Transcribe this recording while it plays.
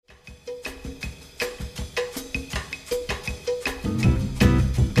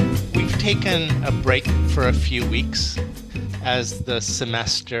taken a break for a few weeks as the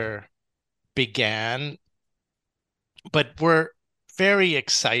semester began, but we're very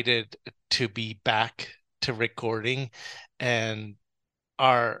excited to be back to recording, and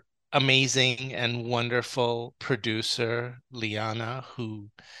our amazing and wonderful producer, Leanna, who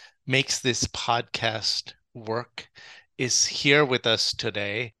makes this podcast work, is here with us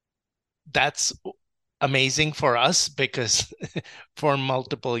today. That's amazing for us because for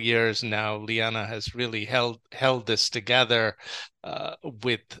multiple years now, Leanna has really held this together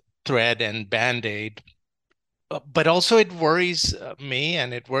with thread and band-aid. But also it worries me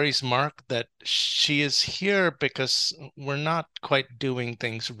and it worries Mark that she is here because we're not quite doing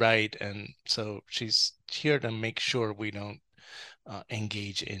things right. And so she's here to make sure we don't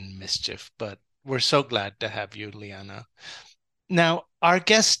engage in mischief. But we're so glad to have you, Leanna. Now, our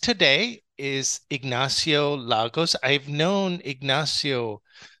guest today is Ignacio Lagos. I've known Ignacio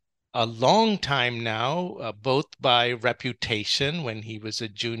a long time now, both by reputation when he was a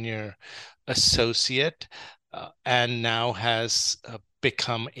junior associate and now has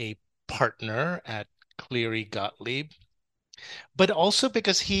become a partner at Cleary Gottlieb, but also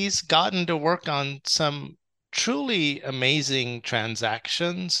because he's gotten to work on some truly amazing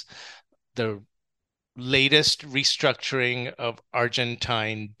transactions. The latest restructuring of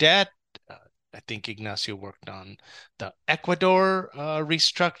Argentine debt. I think Ignacio worked on the Ecuador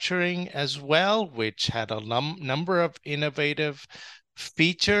restructuring as well, which had a number of innovative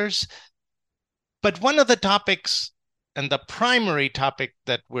features. But one of the topics and the primary topic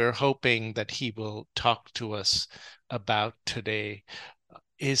that we're hoping that he will talk to us about today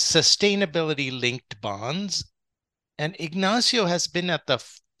is sustainability linked bonds. And Ignacio has been at the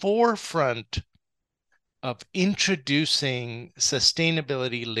forefront of introducing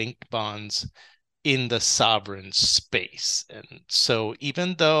sustainability linked bonds in the sovereign space. And so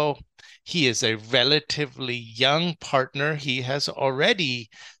even though he is a relatively young partner, he has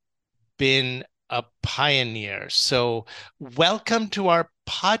already been a pioneer. So welcome to our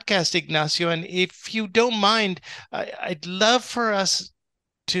podcast, Ignacio. And if you don't mind, I'd love for us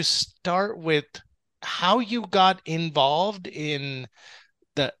to start with how you got involved in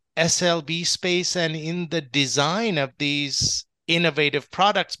the SLB space and in the design of these innovative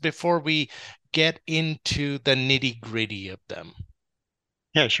products before we get into the nitty-gritty of them.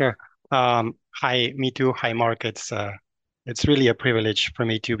 Yeah, sure. Hi, me too. Hi, Mark. It's really a privilege for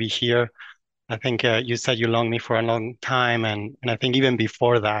me to be here. I think you said you known me for a long time, and I think even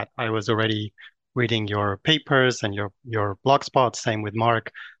before that, I was already reading your papers and your blog spots. Same with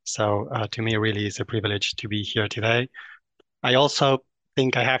Mark. So to me, really is a privilege to be here today. I also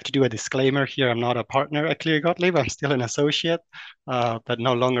think I have to do a disclaimer here. I'm not a partner at Cleary Gottlieb. I'm still an associate, but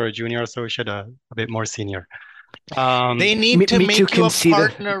no longer a junior associate, a bit more senior. They Um, need Me, to me too make you can a see the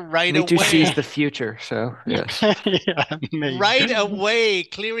partner right me too sees away. the future. So yes. yeah, maybe. Right away,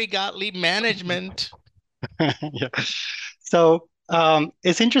 Cleary Gottlieb Management. Yeah. So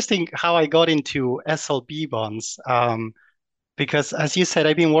it's interesting how I got into SLB bonds because, as you said,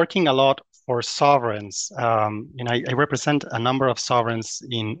 I've been working a lot for sovereigns. I represent a number of sovereigns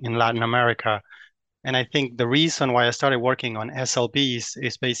in Latin America, and I think the reason why I started working on SLBs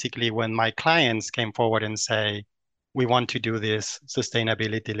is basically when my clients came forward and say, we want to do this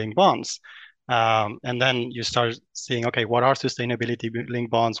sustainability linked bonds. And then you start seeing, okay, what are sustainability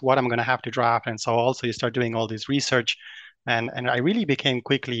linked bonds? What I'm going to have to draft. And so also you start doing all this research. And I really became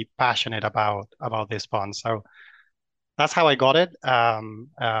quickly passionate about this bond. So that's how I got it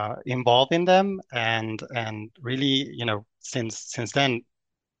involved in them. And really, since then,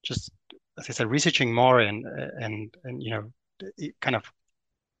 just as I said, researching more and kind of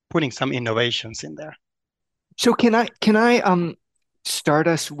putting some innovations in there. So can I start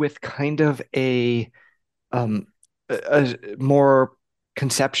us with kind of um a more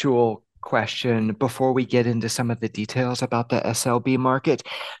conceptual question before we get into some of the details about the SLB market?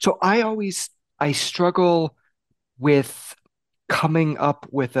 So I struggle with coming up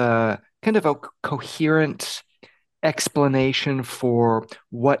with a kind of a coherent explanation for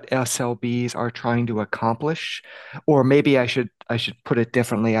what SLBs are trying to accomplish, or maybe I should put it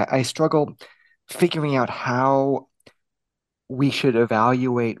differently. I struggle figuring out how we should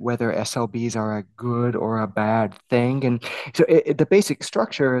evaluate whether SLBs are a good or a bad thing. And so the basic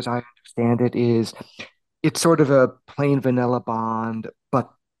structure, as I understand it, is it's sort of a plain vanilla bond, but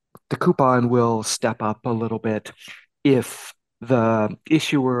the coupon will step up a little bit if the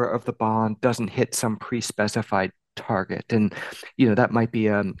issuer of the bond doesn't hit some pre-specified target. And, that might be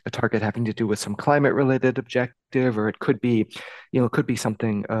a target having to do with some climate related objective, or it could be, it could be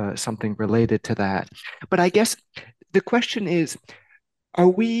something related to that. But I guess the question is, are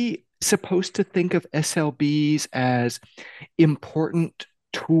we supposed to think of SLBs as important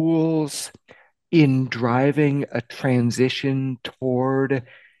tools in driving a transition toward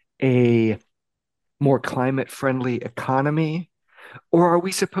a more climate-friendly economy? Or are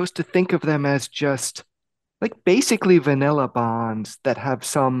we supposed to think of them as just like basically vanilla bonds that have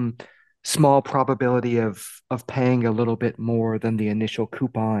some small probability of paying a little bit more than the initial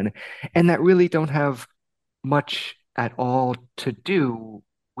coupon and that really don't have much at all to do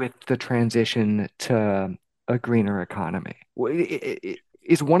with the transition to a greener economy?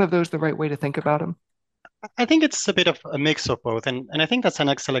 Is one of those the right way to think about them? I think it's a bit of a mix of both. And I think that's an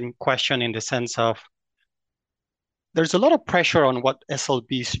excellent question in the sense of there's a lot of pressure on what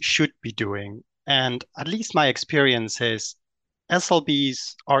SLBs should be doing. And at least my experience is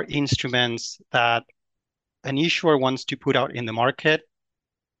SLBs are instruments that an issuer wants to put out in the market,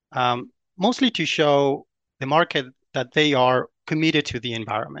 mostly to show the market that they are committed to the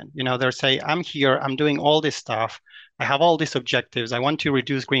environment. You know, they're saying, I'm here, I'm doing all this stuff, I have all these objectives, I want to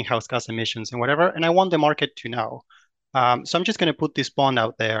reduce greenhouse gas emissions and whatever, and I want the market to know. So I'm just going to put this bond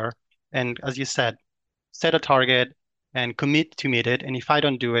out there. And as you said, set a target and commit to meet it. And if I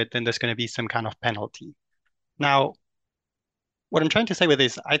don't do it, then there's going to be some kind of penalty. Now, what I'm trying to say with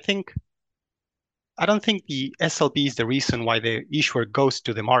this, I don't think the SLB is the reason why the issuer goes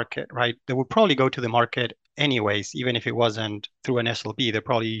to the market, right? They would probably go to the market anyways, even if it wasn't through an SLB. They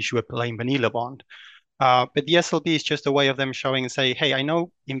probably issue a plain vanilla bond. But the SLB is just a way of them showing and say, hey, I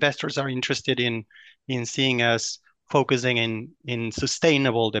know investors are interested in seeing us focusing in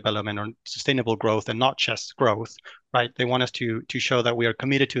sustainable development or sustainable growth and not just growth, right? They want us to show that we are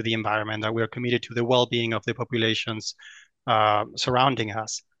committed to the environment, that we are committed to the well-being of the populations surrounding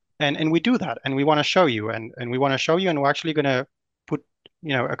us. And we do that, and we want to show you, and we want to show you, and we're actually going to put,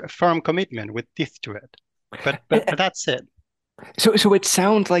 a firm commitment with teeth to it. But that's it. So it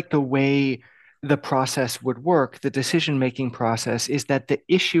sounds like the way the process would work, the decision-making process, is that the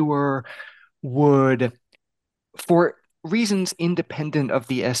issuer would, for reasons independent of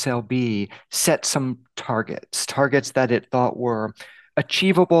the SLB, set some targets that it thought were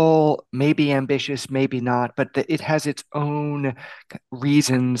achievable, maybe ambitious, maybe not, but that it has its own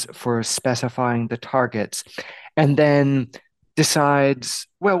reasons for specifying the targets. And then decides,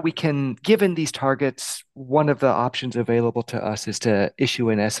 well, we can, given these targets, one of the options available to us is to issue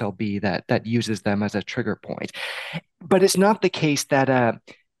an SLB that uses them as a trigger point. But it's not the case that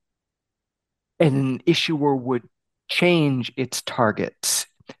an issuer would change its targets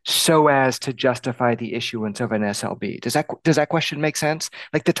so as to justify the issuance of an SLB. Does that question make sense?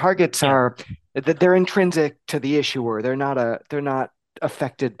 Like the targets Yeah. are that they're intrinsic to the issuer. They're not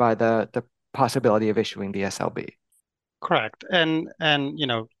affected by the possibility of issuing the SLB. Correct. And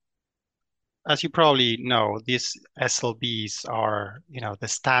as you probably know, these SLBs are, the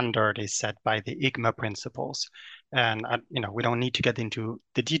standard is set by the IGMA principles. And, we don't need to get into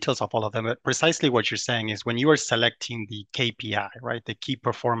the details of all of them, but precisely what you're saying is when you are selecting the KPI, right, the key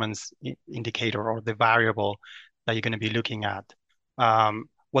performance indicator or the variable that you're going to be looking at,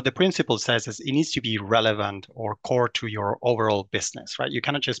 what the principle says is it needs to be relevant or core to your overall business, right? You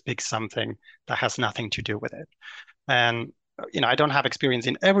cannot just pick something that has nothing to do with it. And I don't have experience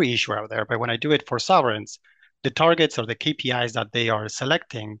in every issue out there, but when I do it for sovereigns, the targets or the KPIs that they are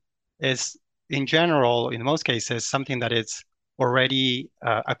selecting is, in general, in most cases, something that is already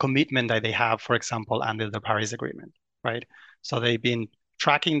a commitment that they have, for example, under the Paris Agreement, right? So they've been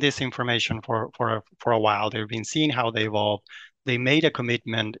tracking this information for a while. They've been seeing how they evolve. They made a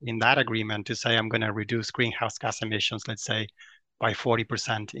commitment in that agreement to say, I'm going to reduce greenhouse gas emissions, let's say, by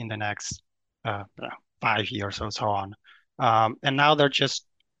 40% in the next 5 years or so on. And now they're just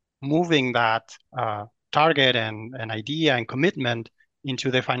moving that target and an idea and commitment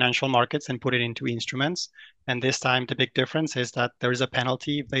into the financial markets and put it into instruments. And this time, the big difference is that there is a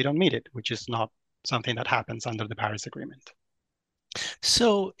penalty if they don't meet it, which is not something that happens under the Paris Agreement.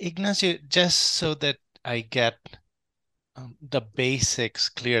 So, Ignacio, just so that I get the basics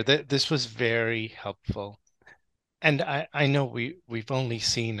clear, this was very helpful. And I know we've only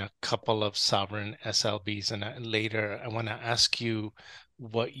seen a couple of sovereign SLBs, and later I want to ask you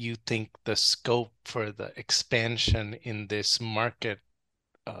what you think the scope for the expansion in this market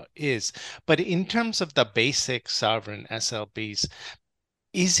is. But in terms of the basic sovereign SLBs,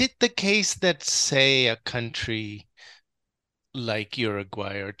 is it the case that, say, a country like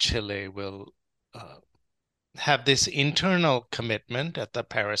Uruguay or Chile will have this internal commitment at the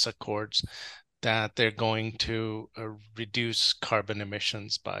Paris Accords that they're going to reduce carbon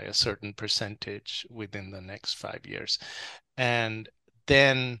emissions by a certain percentage within the next 5 years? And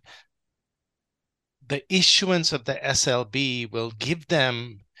then the issuance of the SLB will give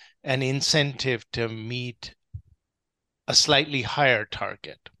them an incentive to meet a slightly higher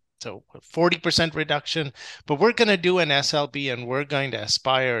target. So 40% reduction, but we're going to do an SLB and we're going to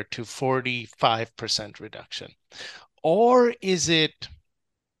aspire to 45% reduction. Or is it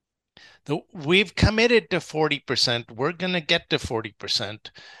we've committed to 40%, we're going to get to 40%,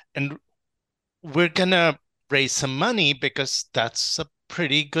 and we're going to raise some money because that's a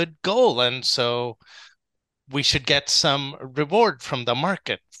pretty good goal. And so we should get some reward from the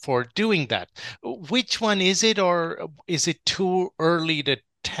market for doing that. Which one is it, or is it too early to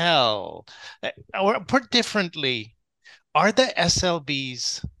tell? Or put differently, are the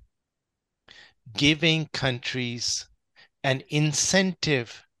SLBs giving countries an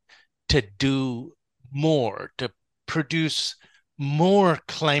incentive to do more, to produce more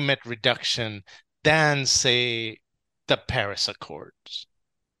climate reduction than, say, the Paris Accords?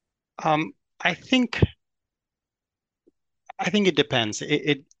 Um, I think I think it depends.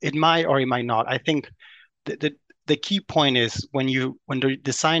 It might or it might not. I think the, the the key point is when they're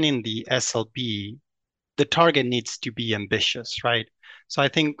designing the SLB, the target needs to be ambitious, right? So I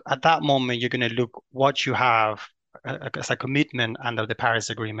think at that moment you're going to look what you have as a commitment under the Paris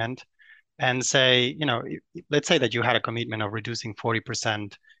Agreement and say, let's say that you had a commitment of reducing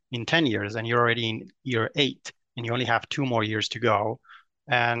 40% in 10 years and you're already in year 8 and you only have 2 more years to go.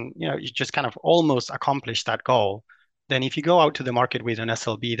 And, you just kind of almost accomplished that goal. Then if you go out to the market with an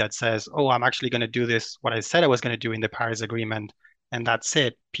SLB that says, oh, I'm actually going to do this, what I said I was going to do in the Paris Agreement, and that's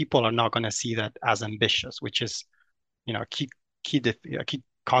it, people are not going to see that as ambitious, which is, a key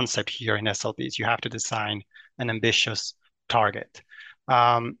concept here in SLBs. You have to design an ambitious target.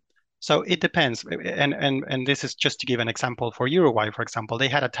 Um, so it depends. And this is just to give an example for Uruguay, for example, they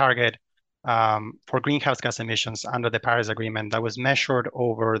had a target for greenhouse gas emissions under the Paris Agreement that was measured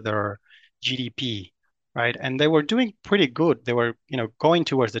over their GDP, right? And they were doing pretty good. They were, going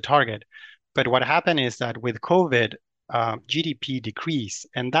towards the target. But what happened is that with COVID, GDP decreased,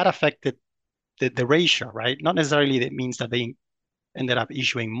 and that affected the ratio, right? Not necessarily that means that they ended up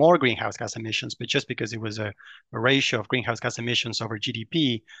issuing more greenhouse gas emissions, but just because it was a ratio of greenhouse gas emissions over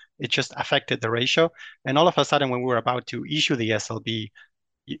GDP, it just affected the ratio. And all of a sudden, when we were about to issue the SLB,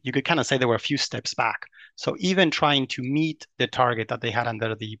 you could kind of say there were a few steps back. So even trying to meet the target that they had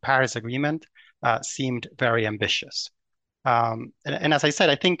under the Paris Agreement seemed very ambitious. And as I said,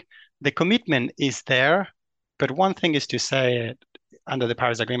 I think the commitment is there, but one thing is to say under the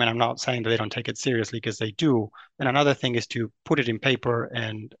Paris Agreement, I'm not saying that they don't take it seriously because they do. And another thing is to put it in paper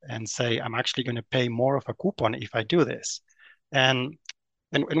and say, I'm actually going to pay more of a coupon if I do this. And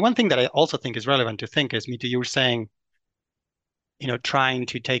and one thing that I also think is relevant to think is, Mito, you were saying, trying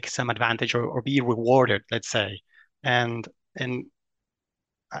to take some advantage or be rewarded, let's say. And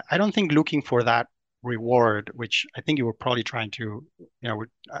I don't think looking for that reward, which I think you were probably trying to,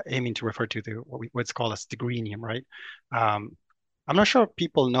 aiming to refer to what's called as the greenium, right? I'm not sure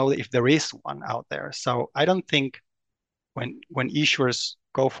people know if there is one out there. So I don't think when issuers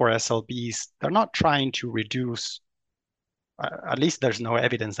go for SLBs, they're not trying to reduce. At least there's no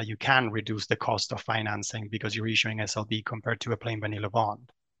evidence that you can reduce the cost of financing because you're issuing SLB compared to a plain vanilla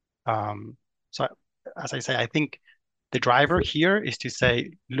bond. So as I say, I think the driver here is to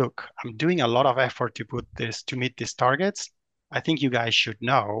say, look, I'm doing a lot of effort to meet these targets. I think you guys should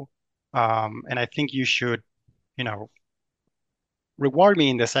know. And I think you should, you know, reward me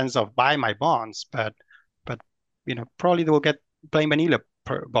in the sense of buy my bonds, but probably they will get plain vanilla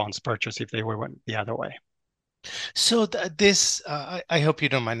bonds purchased if they were the other way. So this, I hope you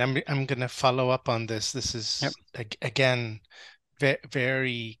don't mind. I'm going to follow up on this. This Yep. is again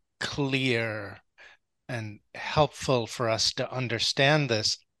very clear and helpful for us to understand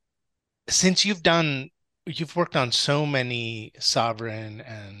this. Since you've worked on so many sovereign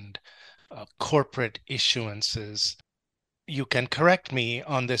and corporate issuances, you can correct me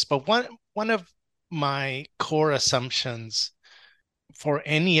on this, but one of my core assumptions for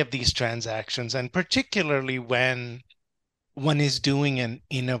any of these transactions, and particularly when one is doing an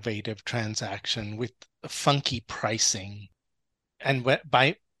innovative transaction with funky pricing, and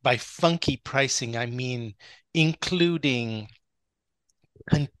by funky pricing, I mean including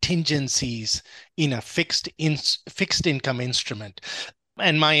contingencies in a fixed income instrument.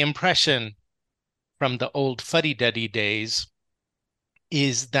 And my impression from the old fuddy-duddy days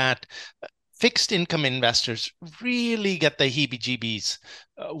is that fixed income investors really get the heebie-jeebies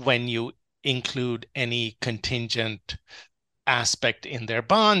when you include any contingent aspect in their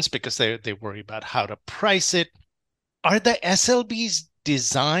bonds because they worry about how to price it. Are the SLBs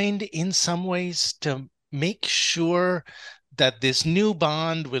designed in some ways to make sure that this new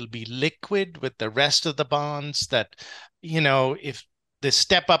bond will be liquid with the rest of the bonds, that, if this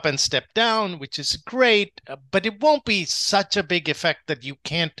step up and step down, which is great, but it won't be such a big effect that you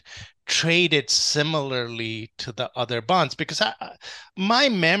can't trade it similarly to the other bonds. Because my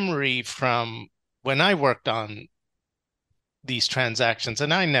memory from when I worked on these transactions,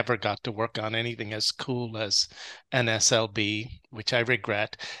 and I never got to work on anything as cool as an SLB, which I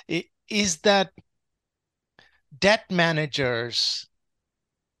regret, is that debt managers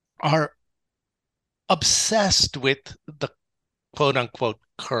are obsessed with the quote unquote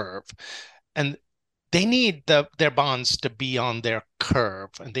curve. And they need their bonds to be on their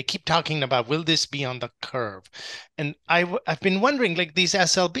curve. And they keep talking about, will this be on the curve? And I've been wondering, like these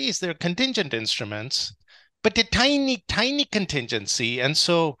SLBs, they're contingent instruments, but they're tiny, tiny contingency. And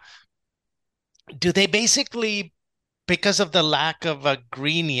so do they basically, because of the lack of a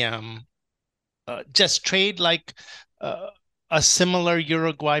greenium, just trade like a similar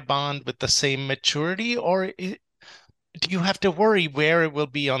Uruguay bond with the same maturity? Or do you have to worry where it will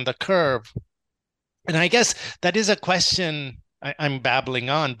be on the curve? And I guess that is a question. I'm babbling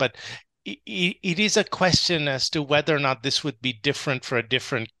on, but it is a question as to whether or not this would be different for a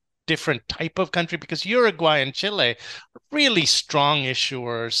different type of country, because Uruguay and Chile are really strong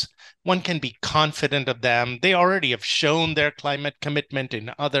issuers. One can be confident of them. They already have shown their climate commitment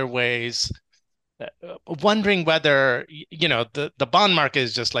in other ways. Wondering whether, the bond market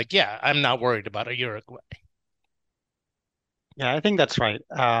is just like, yeah, I'm not worried about a Uruguay. Yeah, I think that's right.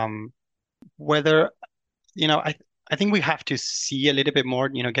 Whether, I think we have to see a little bit more,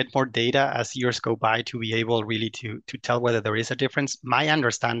 get more data as years go by to be able really to tell whether there is a difference. My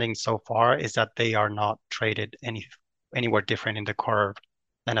understanding so far is that they are not traded anywhere different in the curve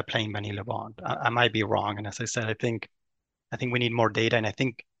than a plain vanilla bond. I might be wrong, and as I said, I think we need more data, and I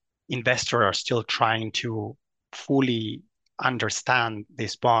think investors are still trying to fully understand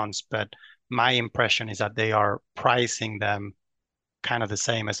these bonds. But my impression is that they are pricing them kind of the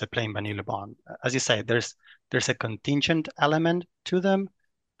same as a plain vanilla bond. As you say, there's a contingent element to them,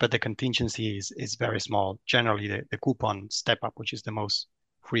 but the contingency is very small. Generally, the coupon step up, which is the most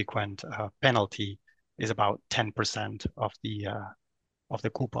frequent penalty, is about 10% of the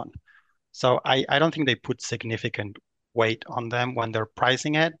coupon. So I don't think they put significant weight on them when they're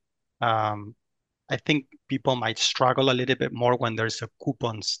pricing it. I think people might struggle a little bit more when there's a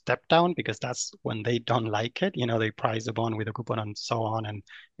coupon step down, because that's when they don't like it. They price the bond with a coupon and so on. And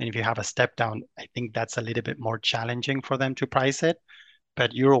if you have a step down, I think that's a little bit more challenging for them to price it.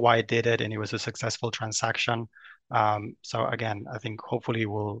 But Uruguay did it, and it was a successful transaction. So again, I think hopefully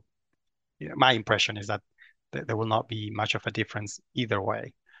my impression is that there will not be much of a difference either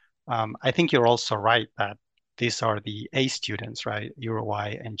way. I think you're also right that these are the A students, right?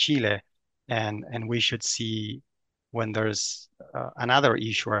 Uruguay and Chile. And we should see when there's another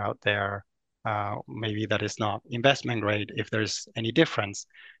issuer out there, maybe that is not investment grade, if there's any difference.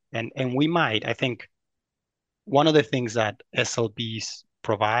 And we might, I think one of the things that SLBs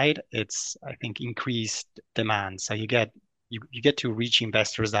provide, it's, I think, increased demand. So you get to reach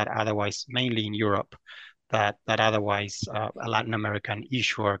investors that otherwise, mainly in Europe, that otherwise a Latin American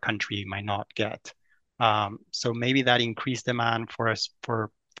issuer country might not get. So maybe that increased demand for us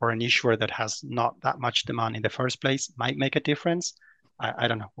for an issuer that has not that much demand in the first place might make a difference. I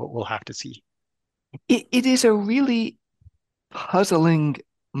don't know. We'll have to see. It is a really puzzling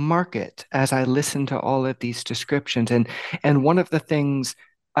market as I listen to all of these descriptions. And one of the things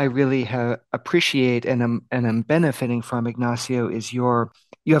I really appreciate and am benefiting from, Ignacio, is you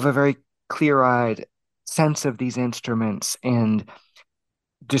have a very clear-eyed sense of these instruments and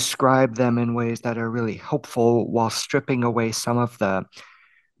describe them in ways that are really helpful while stripping away some of the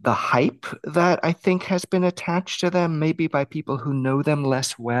hype that I think has been attached to them, maybe by people who know them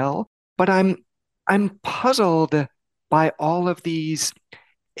less well. But I'm puzzled by all of these,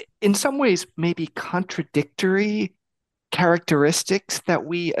 in some ways, maybe contradictory characteristics that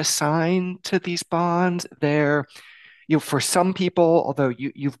we assign to these bonds. For some people, although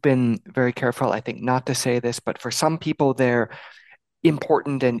you've been very careful, I think, not to say this, but for some people, they're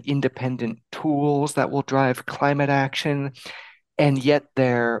important and independent tools that will drive climate action, and yet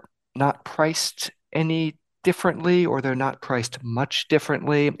they're not priced any differently, or they're not priced much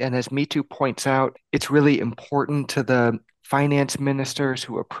differently. And as Me Too points out, it's really important to the finance ministers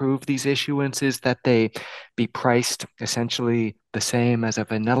who approve these issuances that they be priced essentially the same as a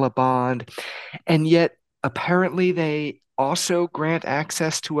vanilla bond. And yet, apparently, they also grant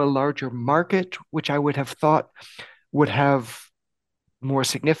access to a larger market, which I would have thought would have more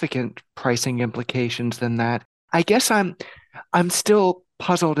significant pricing implications than that. I guess I'm still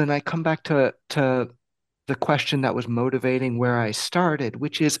puzzled, and I come back to the question that was motivating where I started,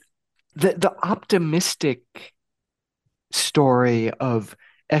 which is the optimistic story of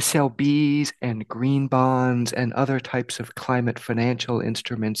SLBs and green bonds and other types of climate financial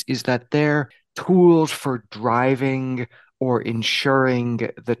instruments is that they're tools for driving or ensuring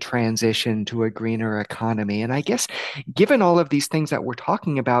the transition to a greener economy. And I guess, given all of these things that we're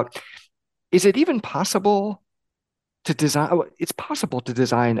talking about, is it even possible to design? Oh, it's possible to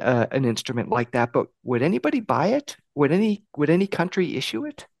design an instrument like that, but would anybody buy it? Would any country issue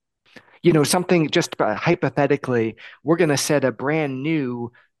it? Something just hypothetically, we're going to set a brand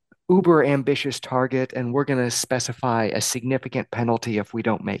new uber ambitious target and we're going to specify a significant penalty if we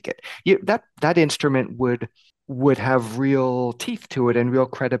don't make it. That instrument would have real teeth to it and real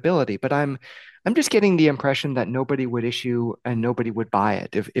credibility, but I'm just getting the impression that nobody would issue and nobody would buy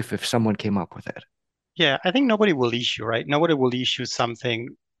it if someone came up with it. Yeah, I think nobody will issue, right? Nobody will issue something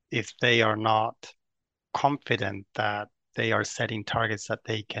if they are not confident that they are setting targets that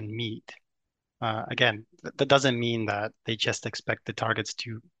they can meet. Again, that doesn't mean that they just expect the targets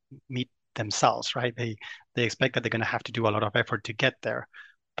to meet themselves, right? They expect that they're going to have to do a lot of effort to get there,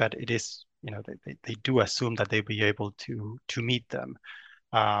 but it is, they do assume that they'll be able to meet them.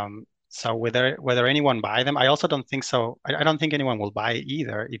 So whether anyone buy them, I also don't think so. I don't think anyone will buy it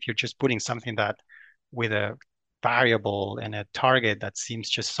either if you're just putting something that with a variable and a target that seems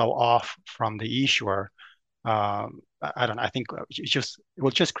just so off from the issuer. I don't know. I think it will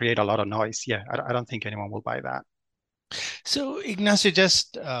just create a lot of noise. Yeah, I don't think anyone will buy that. So, Ignacio,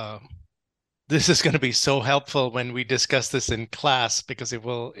 just this is going to be so helpful when we discuss this in class because it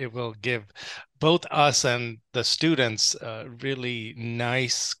will give both us and the students a really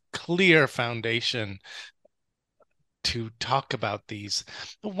nice, clear foundation to talk about these.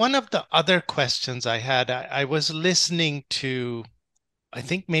 One of the other questions I had, I was listening to, I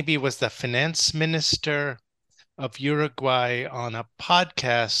think maybe it was the finance minister of Uruguay on a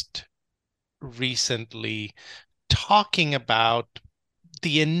podcast recently talking about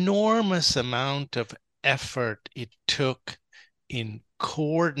the enormous amount of effort it took in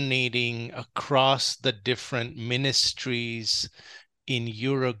coordinating across the different ministries in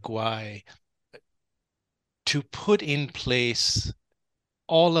Uruguay to put in place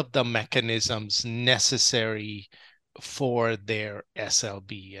all of the mechanisms necessary for their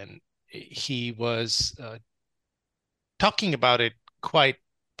SLB. And he was talking about it quite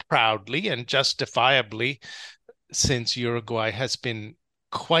proudly and justifiably, since Uruguay has been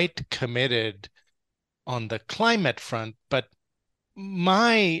quite committed on the climate front. But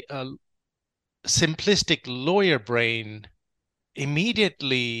my simplistic lawyer brain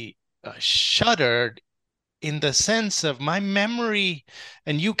immediately shuddered in the sense of my memory,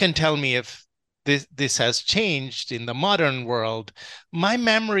 and you can tell me if this has changed in the modern world. My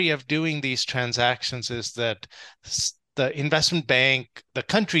memory of doing these transactions is that the investment bank, the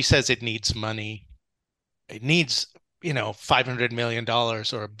country says it needs money. It needs, $500 million or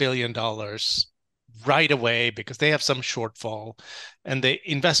 $1 billion right away because they have some shortfall. And the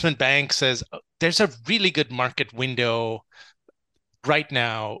investment bank says, there's a really good market window right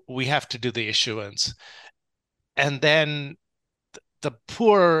now. We have to do the issuance. And then the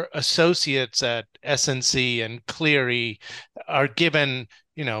poor associates at SNC and Cleary are given,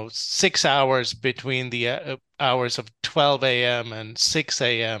 6 hours between the hours of 12 a.m. and 6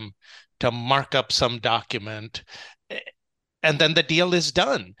 a.m. to mark up some document. And then the deal is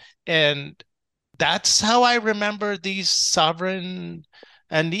done. And that's how I remember these sovereign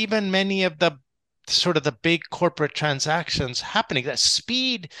and even many of the sort of the big corporate transactions happening. That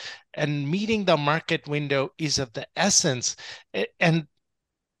speed and meeting the market window is of the essence. And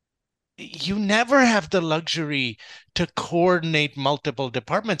you never have the luxury to coordinate multiple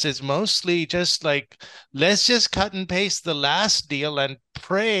departments. It's mostly just like, let's just cut and paste the last deal and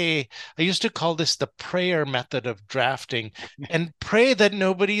pray. I used to call this the prayer method of drafting and pray that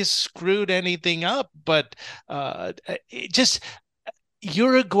nobody's screwed anything up. But just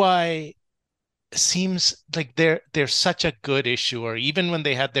Uruguay seems like they're such a good issuer. Even when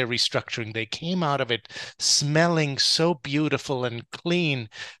they had their restructuring, they came out of it smelling so beautiful and clean.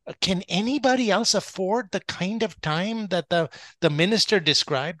 Can anybody else afford the kind of time that the minister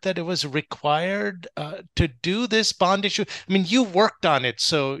described that it was required to do this bond issue? I mean, you worked on it,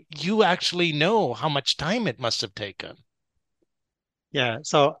 so you actually know how much time it must have taken. Yeah,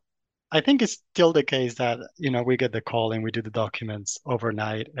 so I think it's still the case that, we get the call and we do the documents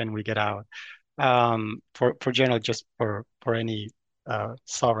overnight and we get out. For general, just for any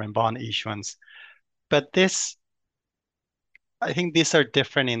sovereign bond issuance. But I think these are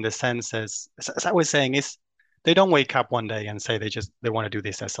different in the sense as I was saying, is they don't wake up one day and say they want to do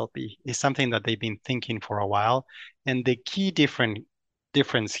this SLP. It's something that they've been thinking for a while. And the key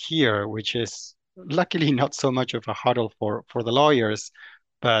difference here, which is luckily not so much of a hurdle for the lawyers,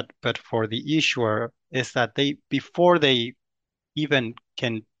 but for the issuer is that they before they even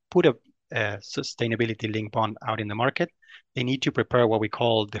can put a sustainability linked bond out in the market, they need to prepare what we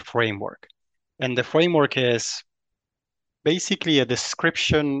call the framework. And the framework is basically a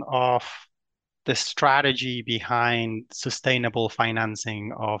description of the strategy behind sustainable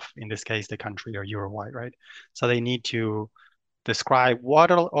financing of, in this case, the country or Uruguay, right? So they need to describe what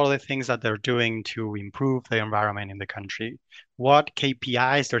are all the things that they're doing to improve the environment in the country, what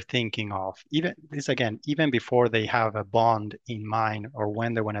KPIs they're thinking of. Even this again, even before they have a bond in mind or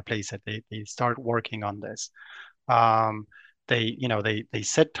when they want to place it, they start working on this. Um, they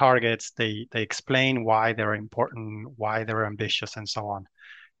set targets, they explain why they're important, why they're ambitious, and so on.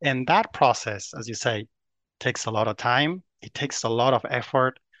 And that process, as you say, takes a lot of time. It takes a lot of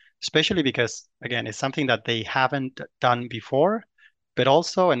effort, especially because, again, it's something that they haven't done before, but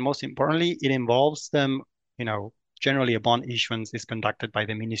also, and most importantly, it involves them, you know, generally a bond issuance is conducted by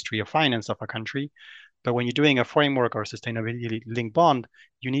the Ministry of Finance of a country. But when you're doing a framework or sustainability linked bond,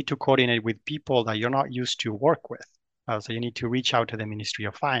 you need to coordinate with people that you're not used to work with. So you need to reach out to the Ministry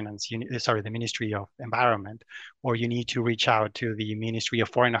of Finance, sorry, the Ministry of Environment, or you need to reach out to the Ministry of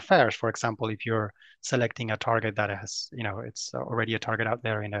Foreign Affairs, for example, if you're selecting a target that has, it's already a target out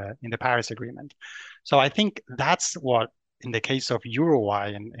there in the Paris Agreement. So I think that's what, in the case of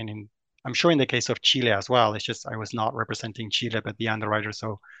Uruguay, I'm sure in the case of Chile as well. It's just I was not representing Chile, but the underwriter,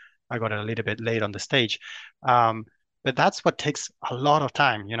 so I got a little bit late on the stage. Um, but that's what takes a lot of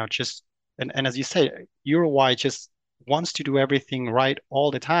time, just and as you say, Uruguay just wants to do everything right all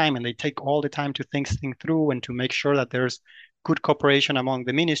the time, and they take all the time to think things through and to make sure that there's good cooperation among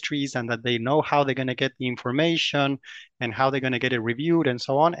the ministries and that they know how they're going to get the information and how they're going to get it reviewed and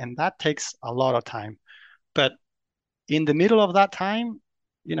so on. And that takes a lot of time. But in the middle of that time,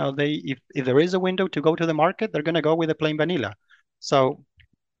 they if there is a window to go to the market, they're going to go with the plain vanilla. So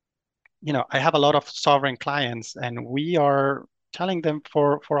I have a lot of sovereign clients, and we are telling them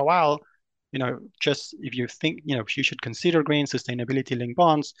for a while, just if you think, you should consider green sustainability linked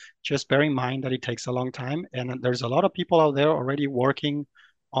bonds, just bear in mind that it takes a long time. And there's a lot of people out there already working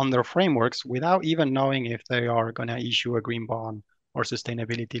on their frameworks without even knowing if they are going to issue a green bond or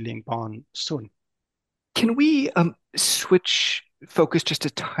sustainability linked bond soon. Can we switch focus just a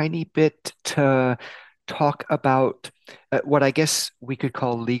tiny bit to talk about what I guess we could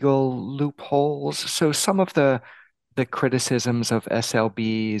call legal loopholes? So some of the criticisms of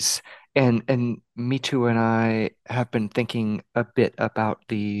SLBs, and Me Too and I have been thinking a bit about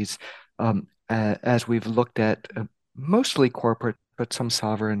these as we've looked at mostly corporate, but some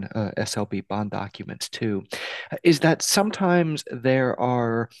sovereign SLB bond documents too, is that sometimes there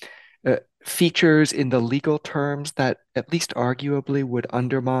are features in the legal terms that at least arguably would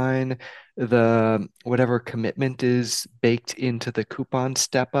undermine the whatever commitment is baked into the coupon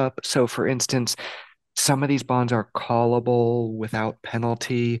step up. So for instance, some of these bonds are callable without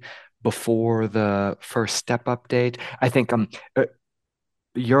penalty before the first step up date. I think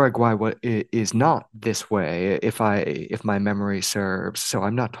Uruguay is not this way, if my memory serves. So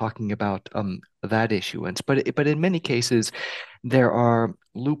I'm not talking about that issuance, but in many cases there are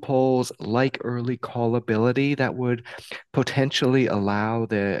loopholes like early callability that would potentially allow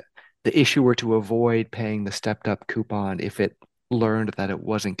the issuer to avoid paying the stepped up coupon if it learned that it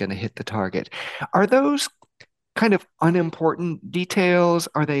wasn't going to hit the target. Are those kind of unimportant details?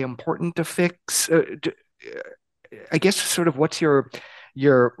 Are they important to fix? I guess sort of what's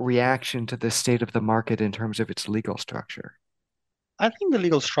your reaction to the state of the market in terms of its legal structure? I think the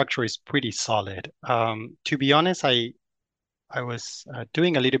legal structure is pretty solid. To be honest, I was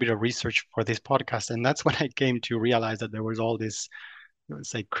doing a little bit of research for this podcast, and that's when I came to realize that there was all this, let's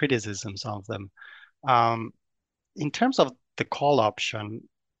say, criticisms of them. Um, in terms of the call option,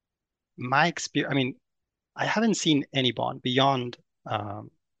 my experience, I mean, I haven't seen any bond beyond um,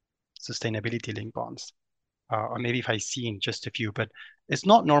 sustainability linked bonds, or maybe if I've seen just a few, but it's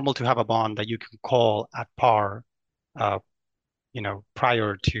not normal to have a bond that you can call at par, uh,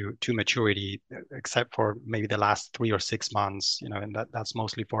 prior to maturity, except for maybe the last 3 or 6 months, and that's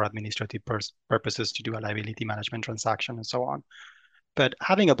mostly for administrative purposes to do a liability management transaction and so on. But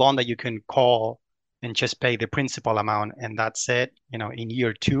having a bond that you can call and just pay the principal amount and that's it, in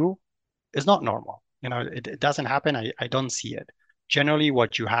year two is not normal. It doesn't happen. I don't see it. Generally,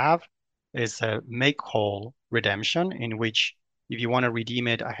 what you have is a make whole redemption in which if you want to redeem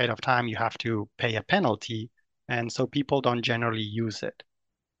it ahead of time, you have to pay a penalty. And so people don't generally use it.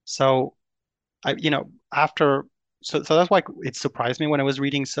 So after, so that's why it surprised me when I was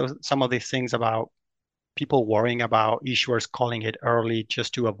reading some of these things about people worrying about issuers calling it early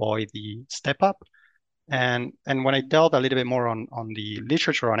just to avoid the step up. And when I delve a little bit more on the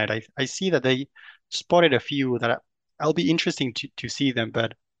literature on it, I see that they spotted a few that I'll be interesting to see them,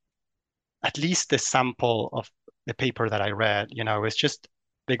 but at least the sample of the paper that I read, it's just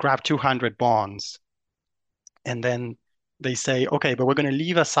they grab 200 bonds and then they say, okay, but we're going to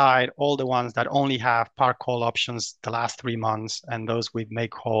leave aside all the ones that only have par call options the last 3 months and those with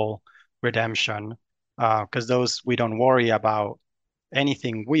make whole redemption, because those we don't worry about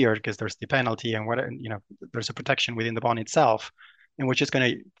anything weird because there's the penalty and there's a protection within the bond itself, and we're just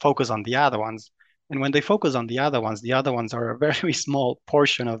going to focus on the other ones. And when they focus on the other ones are a very small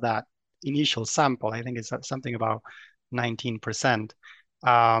portion of that initial sample. I think it's something about 19%.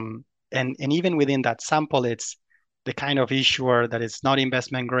 And even within that sample, it's the kind of issuer that is not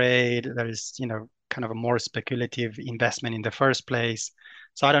investment grade, that is, kind of a more speculative investment in the first place.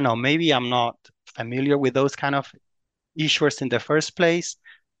 So I don't know, maybe I'm not familiar with those kind of issuers in the first place,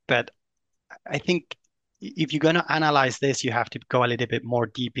 but I think if you're going to analyze this, you have to go a little bit more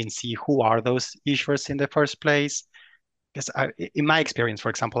deep and see who are those issuers in the first place. Because in my experience, for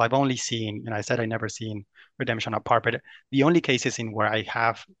example, I've only seen, I said I never seen redemption at par, but the only cases in where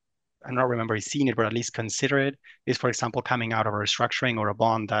I'm not remember seeing it, but at least consider it, is, for example, coming out of a restructuring or a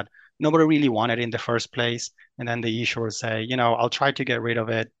bond that nobody really wanted in the first place. And then the issuers say, I'll try to get rid of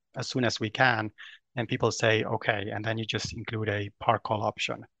it as soon as we can. And people say, okay. And then you just include a par call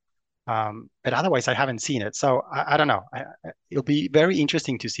option. But otherwise, I haven't seen it. So I don't know. It'll be very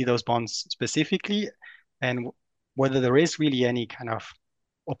interesting to see those bonds specifically and whether there is really any kind of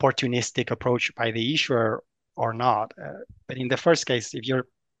opportunistic approach by the issuer or not. But in the first case, if you're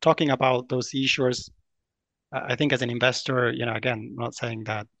talking about those issuers, I think as an investor, again, I'm not saying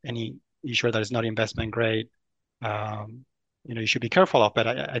that any issuer that is not investment grade, you should be careful of, but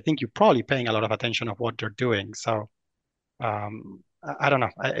I think you're probably paying a lot of attention of what they're doing. So I don't know.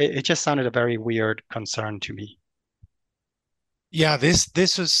 It just sounded a very weird concern to me. Yeah, this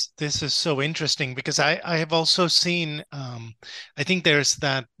is so interesting because I have also seen I think there's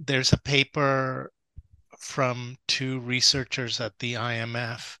a paper from two researchers at the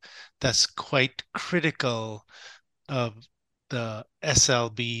IMF that's quite critical of the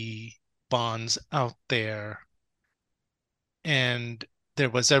SLB bonds out there. And there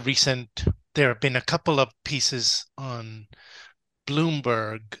have been a couple of pieces on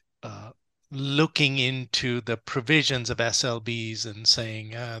Bloomberg looking into the provisions of SLBs and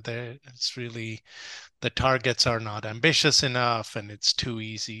saying it's really the targets are not ambitious enough and it's too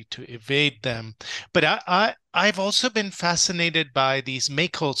easy to evade them. But I've also been fascinated by these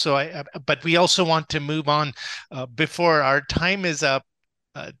make whole. But we also want to move on before our time is up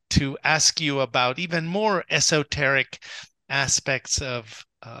to ask you about even more esoteric aspects of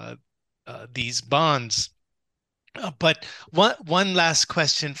these bonds. But one last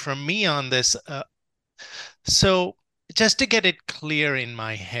question from me on this. So just to get it clear in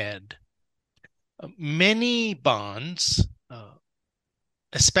my head, many bonds,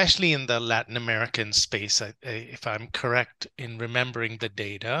 especially in the Latin American space, if I'm correct in remembering the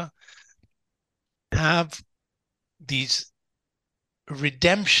data, have these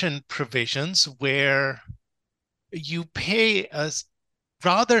redemption provisions where you pay a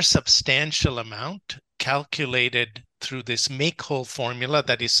rather substantial amount calculated through this make whole formula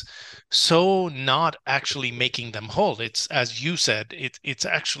that is so not actually making them whole. It's, as you said, it's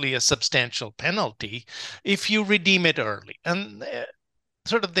actually a substantial penalty if you redeem it early. And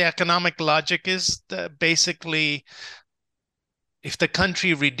sort of the economic logic is basically if the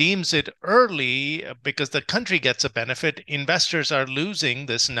country redeems it early because the country gets a benefit, investors are losing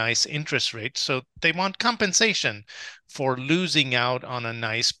this nice interest rate. So they want compensation for losing out on a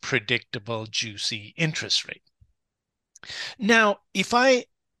nice, predictable, juicy interest rate. Now, if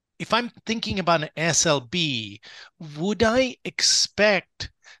I'm thinking about an SLB, would I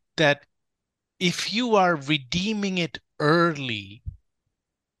expect that if you are redeeming it early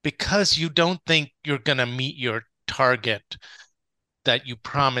because you don't think you're going to meet your target that you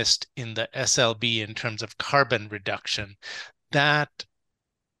promised in the SLB in terms of carbon reduction, that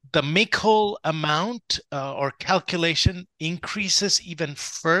the make whole amount or calculation increases even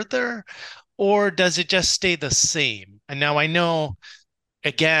further, or does it just stay the same? And now I know,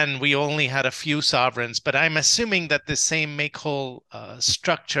 again, we only had a few sovereigns, but I'm assuming that the same make whole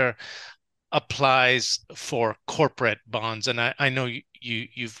structure applies for corporate bonds. And I know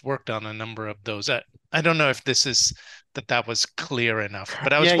you've worked on a number of those. I don't know if that was clear enough,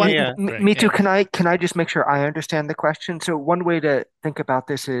 but I was wondering. Me too. Can I just make sure I understand the question? So one way to think about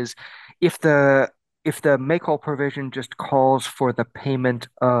this is if the make whole provision just calls for the payment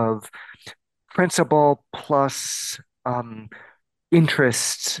of principal plus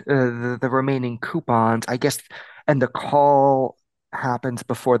interest, the remaining coupons, I guess, and the call happens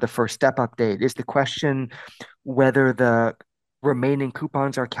before the first step update. Is the question whether the remaining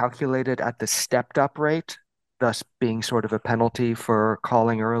coupons are calculated at the stepped up rate, thus being sort of a penalty for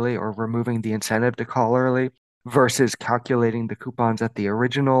calling early or removing the incentive to call early, versus calculating the coupons at the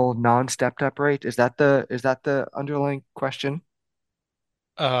original non-stepped up rate? Is that the underlying question?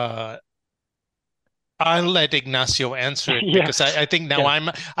 Uh, I'll let Ignacio answer it Yeah, because I think now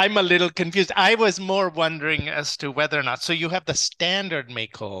yeah. I'm a little confused. I was more wondering as to whether or not. So you have the standard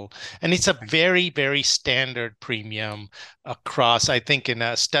make whole, and it's a very, very standard premium across. I think in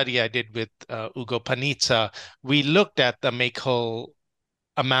a study I did with Ugo Panizza, we looked at the make whole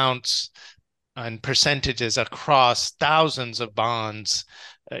amounts and percentages across thousands of bonds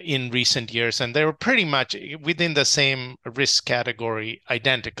in recent years, and they were pretty much within the same risk category,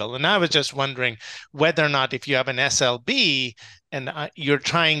 identical. And I was just wondering whether or not if you have an SLB and you're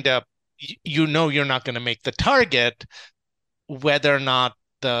trying to, you know, you're not going to make the target, whether or not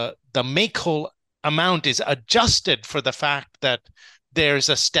the make whole amount is adjusted for the fact that there's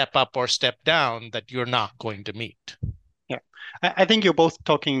a step up or step down that you're not going to meet. Yeah. I think you're both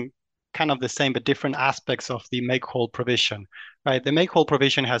talking kind of the same, but different aspects of the make whole provision, right? The make whole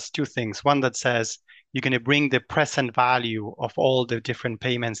provision has two things. One that says you're going to bring the present value of all the different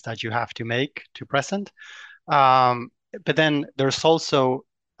payments that you have to make to present. Um, but then there's also,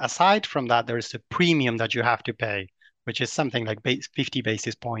 aside from that, there's a premium that you have to pay, which is something like 50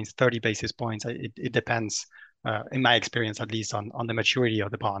 basis points, 30 basis points. It depends, in my experience, at least on the maturity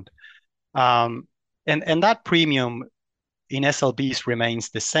of the bond. Um, and that premium in SLBs remains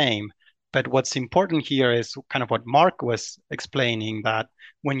the same. But what's important here is kind of what Mark was explaining, that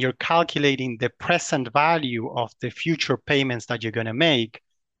when you're calculating the present value of the future payments that you're going to make,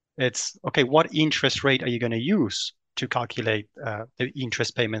 it's okay, what interest rate are you going to use to calculate the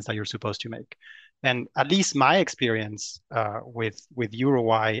interest payments that you're supposed to make? And at least my experience with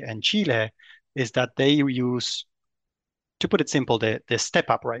Uruguay and Chile is that they use, to put it simple, the step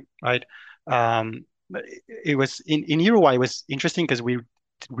up rate, right? Um, it was in Uruguay, it was interesting because we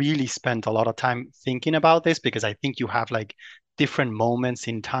really spent a lot of time thinking about this, because I think you have like different moments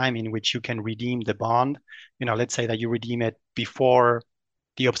in time in which you can redeem the bond. You know, let's say that you redeem it before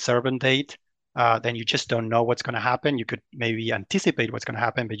the observant date, then you just don't know what's going to happen. You could maybe anticipate what's going to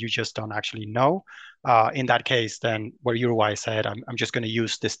happen, but you just don't actually know. In that case, then where Uruguay said, I'm just going to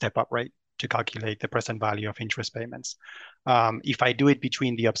use the step up rate to calculate the present value of interest payments. If I do it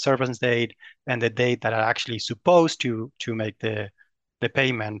between the observance date and the date that I'm actually supposed to make the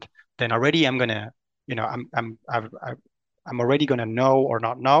payment, then already I'm gonna, you know, I'm already gonna know or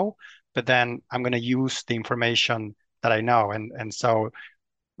not know, but then I'm gonna use the information that I know, and so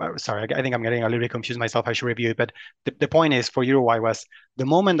sorry, I think I'm getting a little bit confused myself. I should review it. But the point is for Uruguay was the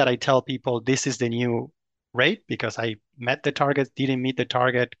moment that I tell people this is the new rate because I met the target, didn't meet the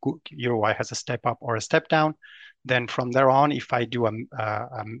target, Uruguay has a step up or a step down. Then from there on, if I do a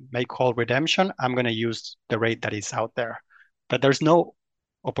make whole redemption, I'm going to use the rate that is out there. But there's no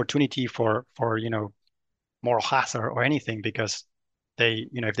opportunity for moral hazard or anything, because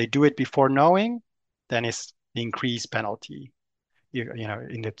if they do it before knowing, then it's the increased penalty,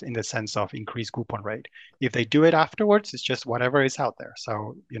 in the sense of increased coupon rate. If they do it afterwards, it's just whatever is out there.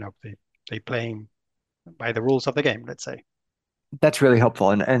 So, they playing by the rules of the game, let's say. That's really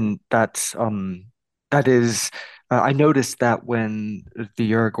helpful, and that is I noticed that when the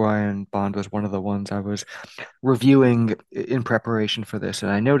Uruguayan bond was one of the ones I was reviewing in preparation for this, and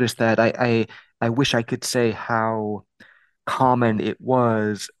I noticed that I wish I could say how common it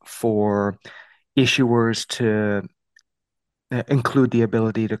was for issuers to include the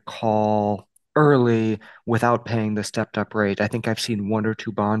ability to call early without paying the stepped up rate. I think I've seen one or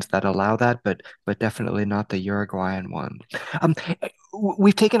two bonds that allow that, but definitely not the Uruguayan one. Um,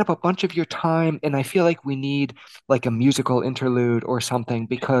 we've taken up a bunch of your time, and I feel like we need like a musical interlude or something,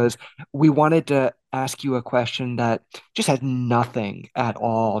 because we wanted to ask you a question that just had nothing at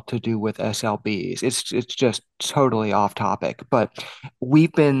all to do with SLBs. It's just totally off topic, but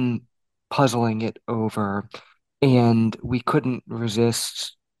we've been puzzling it over, and we couldn't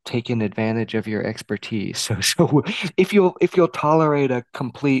resist taking advantage of your expertise. So if you'll tolerate a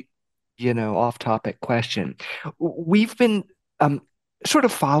complete, off-topic question, we've been um sort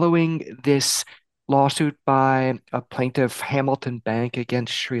of following this lawsuit by a plaintiff, Hamilton Bank,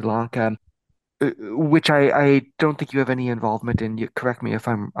 against Sri Lanka, which I don't think you have any involvement in. You correct me if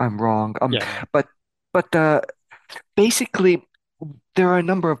I'm wrong. Yeah, no. But basically, there are a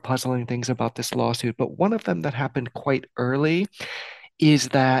number of puzzling things about this lawsuit, but one of them that happened quite early is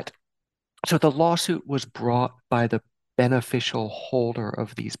that So the lawsuit was brought by the beneficial holder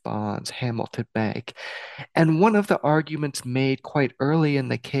of these bonds, Hamilton Bank. And one of the arguments made quite early in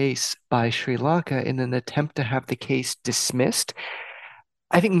the case by Sri Lanka in an attempt to have the case dismissed.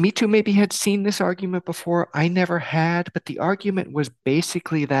 I think Me Too maybe had seen this argument before. I never had, but the argument was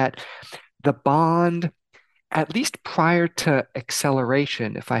basically that the bond, at least prior to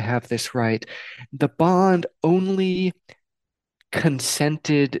acceleration, if I have this right, the bond only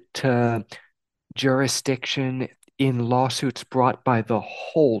consented to jurisdiction in lawsuits brought by the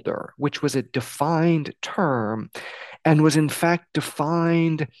holder, which was a defined term and was in fact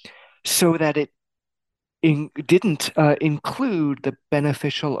defined so that it didn't include the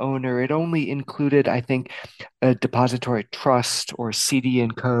beneficial owner. It only included, I think, a depository trust or CD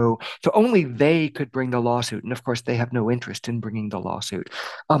and Co. So only they could bring the lawsuit, and of course, they have no interest in bringing the lawsuit.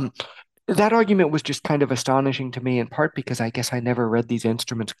 Um, that argument was just kind of astonishing to me, in part because I guess I never read these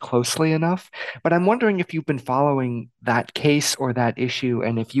instruments closely enough. But I'm wondering if you've been following that case or that issue,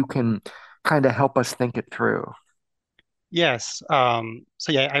 and if you can kind of help us think it through. Yes.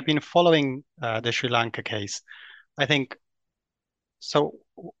 So yeah, I've been following the Sri Lanka case. I think so.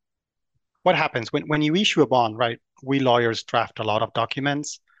 What happens when you issue a bond, right? We lawyers draft a lot of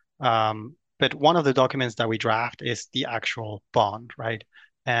documents, but one of the documents that we draft is the actual bond, right?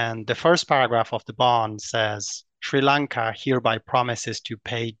 And the first paragraph of the bond says Sri Lanka hereby promises to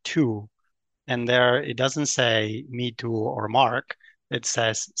pay to, and there it doesn't say me too or Mark. It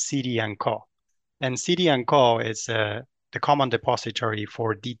says CD and Co. And CD and Co is the common depository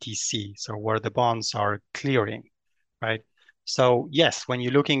for DTC, so where the bonds are clearing, right? So yes, when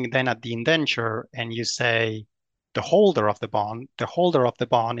you're looking then at the indenture and you say the holder of the bond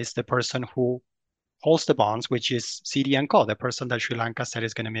is the person who holds the bonds, which is CD and Co, the person that Sri Lanka said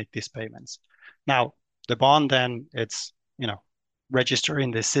is going to make these payments. Now, the bond then it's, registered in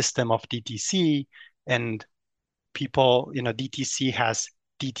the system of DTC, and people, DTC has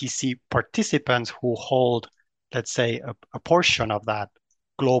DTC participants who hold, let's say, a portion of that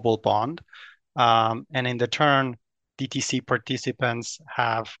global bond. And in the turn, DTC participants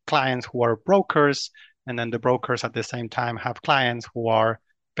have clients who are brokers, and then the brokers at the same time have clients who are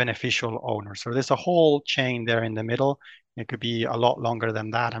beneficial owners. So there's a whole chain there in the middle. It could be a lot longer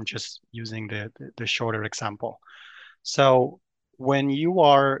than that. I'm just using the shorter example. So when you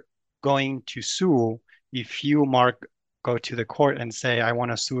are going to sue, if you, Mark, go to the court and say, I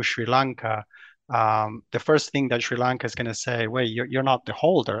want to sue Sri Lanka, the first thing that Sri Lanka is going to say, wait, you're not the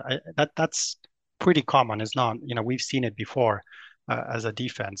holder. That's pretty common. It's not, we've seen it before as a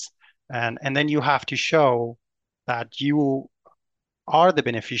defense. And then you have to show that you are the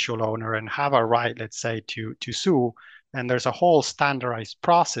beneficial owner and have a right, let's say, to sue. And there's a whole standardized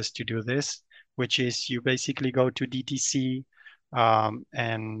process to do this, which is you basically go to DTC, and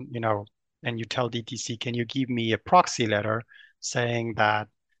and you tell DTC, can you give me a proxy letter saying that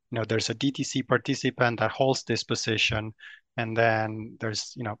there's a DTC participant that holds this position, and then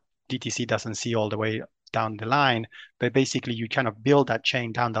there's DTC doesn't see all the way down the line, but basically you kind of build that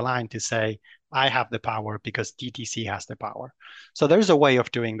chain down the line to say I have the power because DTC has the power. So there's a way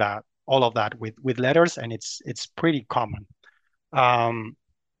of doing that, all of that with letters, and it's pretty common.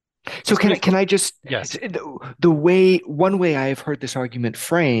 So can I just Yes. the way one way I have heard this argument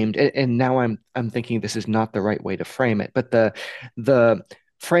framed, and now I'm thinking this is not the right way to frame it, but the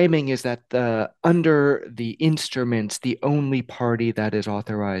framing is that the under the instruments, the only party that is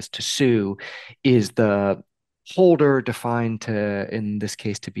authorized to sue is the holder defined to, in this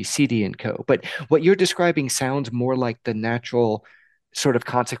case, to be CD and Co. But what you're describing sounds more like the natural sort of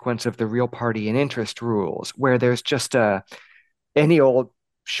consequence of the real party and interest rules, where there's just a any old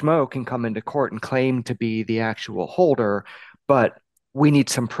schmo can come into court and claim to be the actual holder, but we need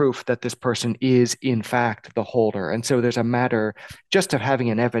some proof that this person is in fact the holder. And so there's a matter just of having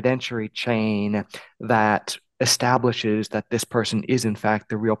an evidentiary chain that establishes that this person is in fact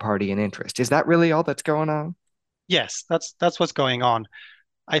the real party in interest. Is that really all that's going on? Yes, that's what's going on.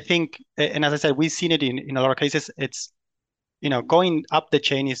 I think, and as I said, we've seen it in a lot of cases. It's going up the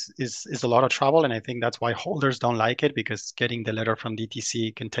chain is a lot of trouble, and I think that's why holders don't like it, because getting the letter from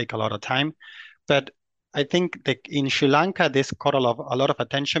DTC can take a lot of time. But I think that in Sri Lanka, this caught a lot of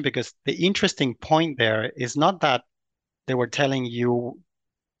attention, because the interesting point there is not that they were telling you.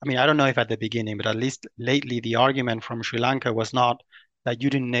 I mean, I don't know if at the beginning, but at least lately, the argument from Sri Lanka was not that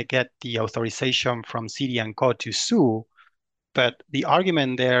you didn't get the authorization from CD and Co to sue, but the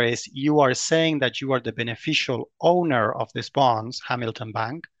argument there is you are saying that you are the beneficial owner of these bonds, Hamilton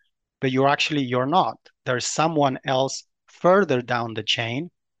Bank, but you're not. There's someone else further down the chain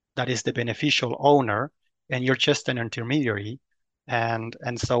that is the beneficial owner, and you're just an intermediary. And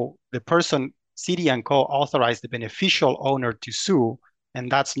so the person, CD and Co, authorized the beneficial owner to sue,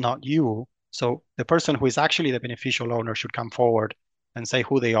 and that's not you. So the person who is actually the beneficial owner should come forward and say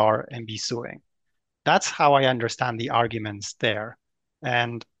who they are and be suing. That's how I understand the arguments there.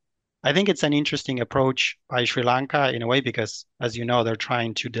 And I think it's an interesting approach by Sri Lanka in a way because, as you know, they're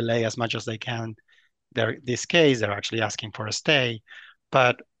trying to delay as much as they can this case. They're actually asking for a stay,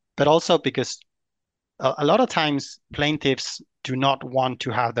 but also because a lot of times plaintiffs do not want to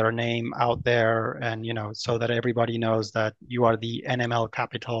have their name out there, and so that everybody knows that you are the NML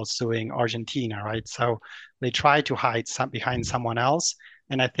capital suing Argentina, right? So they try to hide behind someone else,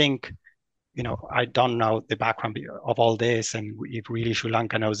 and I think I don't know the background of all this and if really Sri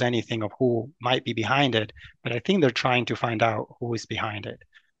Lanka knows anything of who might be behind it, but I think they're trying to find out who is behind it.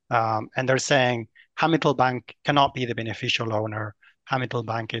 And they're saying Hamilton Bank cannot be the beneficial owner. Hamilton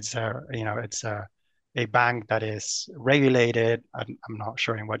Bank is a bank that is regulated. I'm not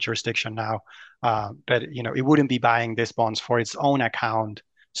sure in what jurisdiction now, but it wouldn't be buying these bonds for its own account,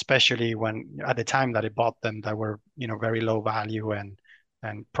 especially when at the time that it bought them, that were very low value and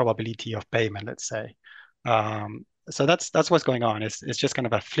probability of payment, let's say. So that's what's going on. It's just kind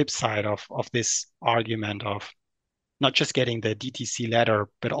of a flip side of this argument of not just getting the DTC letter,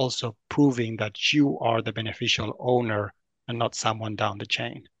 but also proving that you are the beneficial owner and not someone down the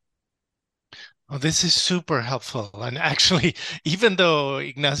chain. Oh, this is super helpful. And actually, even though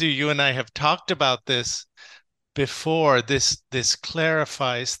Ignacio, you and I have talked about this before, this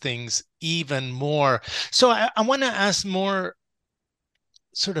clarifies things even more. So I want to ask more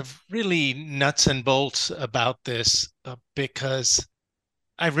sort of really nuts and bolts about this because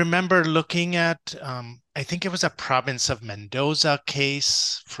I remember looking at, I think it was a province of Mendoza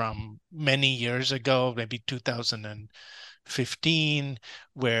case from many years ago, maybe 2015,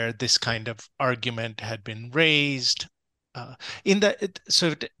 where this kind of argument had been raised. If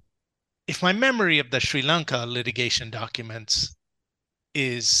my memory of the Sri Lanka litigation documents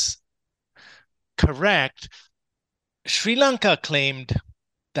is correct, Sri Lanka claimed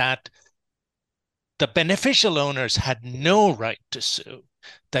that the beneficial owners had no right to sue,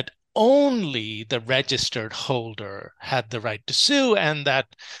 that only the registered holder had the right to sue, and that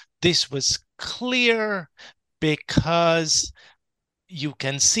this was clear because you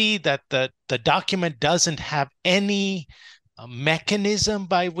can see that the document doesn't have any mechanism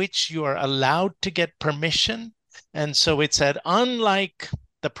by which you are allowed to get permission. And so it said, unlike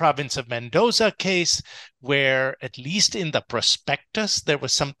the province of Mendoza case, where at least in the prospectus, there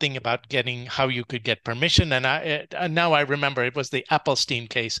was something about getting how you could get permission. And now I remember it was the Appelstein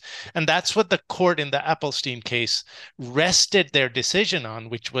case. And that's what the court in the Appelstein case rested their decision on,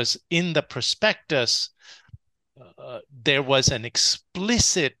 which was in the prospectus, there was an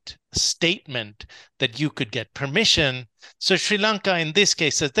explicit statement that you could get permission. So Sri Lanka in this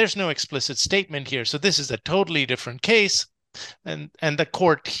case says there's no explicit statement here. So this is a totally different case. And the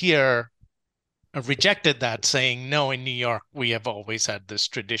court here rejected that, saying, no, in New York, we have always had this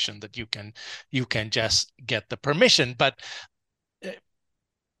tradition that you can just get the permission. But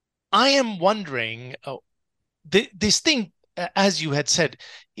I am wondering, this thing, as you had said,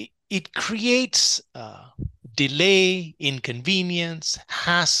 it creates delay, inconvenience,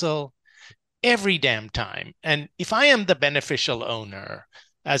 hassle every damn time. And if I am the beneficial owner,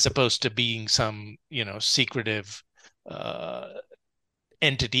 as opposed to being some, secretive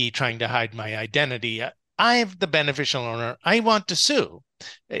entity trying to hide my identity, I'm the beneficial owner. I want to sue.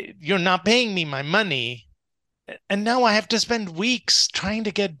 You're not paying me my money. And now I have to spend weeks trying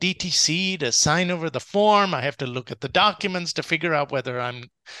to get DTC to sign over the form. I have to look at the documents to figure out whether I'm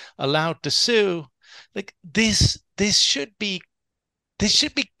allowed to sue. Like this should be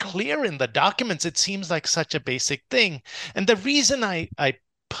clear in the documents. It seems like such a basic thing. And the reason I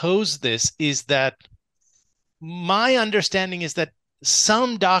pose this is that my understanding is that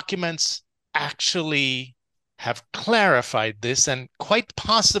some documents actually have clarified this, and quite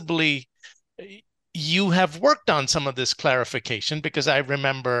possibly you have worked on some of this clarification, because I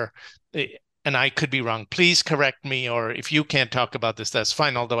remember, and I could be wrong, please correct me, or if you can't talk about this, that's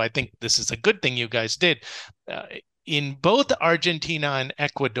fine, although I think this is a good thing you guys did. In both Argentina and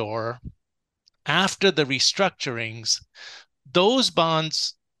Ecuador, after the restructurings, those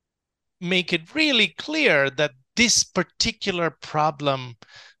bonds make it really clear that this particular problem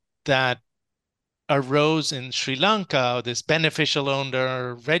that arose in Sri Lanka, this beneficial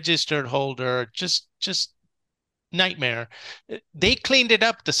owner, registered holder, just nightmare. They cleaned it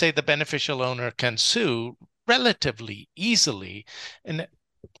up to say the beneficial owner can sue relatively easily. And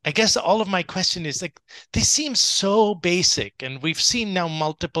I guess all of my question is, like, this seems so basic, and we've seen now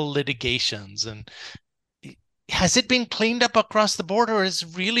multiple litigations, and has it been cleaned up across the board, or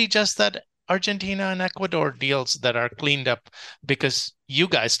is really just that Argentina and Ecuador deals that are cleaned up because you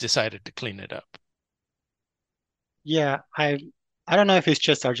guys decided to clean it up? Yeah, I don't know if it's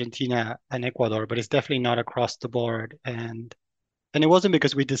just Argentina and Ecuador, but it's definitely not across the board. And it wasn't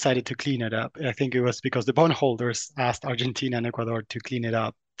because we decided to clean it up. I think it was because the bondholders asked Argentina and Ecuador to clean it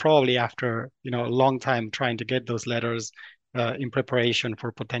up, probably after, a long time trying to get those letters in preparation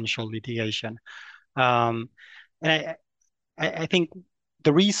for potential litigation. Um, and I think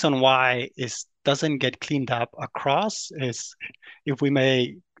the reason why is doesn't get cleaned up across is, if we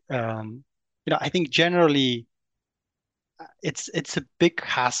may, I think generally it's a big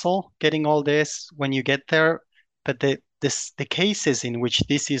hassle getting all this when you get there, but the cases in which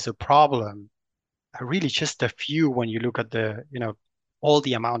this is a problem are really just a few when you look at all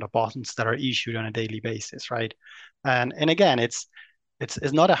the amount of bonds that are issued on a daily basis, right? And again, it's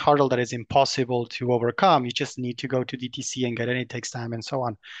not a hurdle that is impossible to overcome. You just need to go to DTC and get it. It takes time and so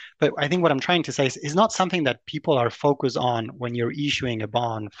on. But I think what I'm trying to say is not something that people are focused on when you're issuing a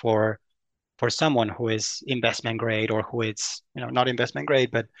bond for someone who is investment grade, or who is, not investment grade,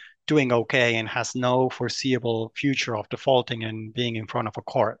 but doing okay and has no foreseeable future of defaulting and being in front of a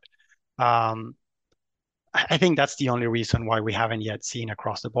court. Um, I think that's the only reason why we haven't yet seen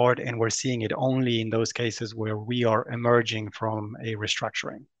across the board, and we're seeing it only in those cases where we are emerging from a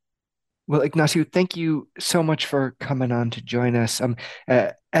restructuring. Well, Ignacio, thank you so much for coming on to join us.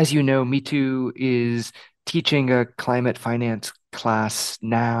 As you know, Me Too is teaching a climate finance class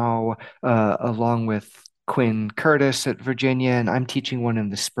now, along with Quinn Curtis at Virginia, and I'm teaching one in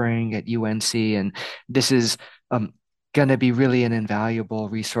the spring at UNC. And this is going to be really an invaluable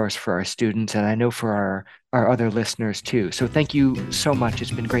resource for our students, and I know for our other listeners too. So thank you so much.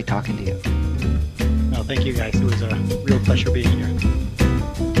 It's been great talking to you. No, thank you guys. It was a real pleasure being here.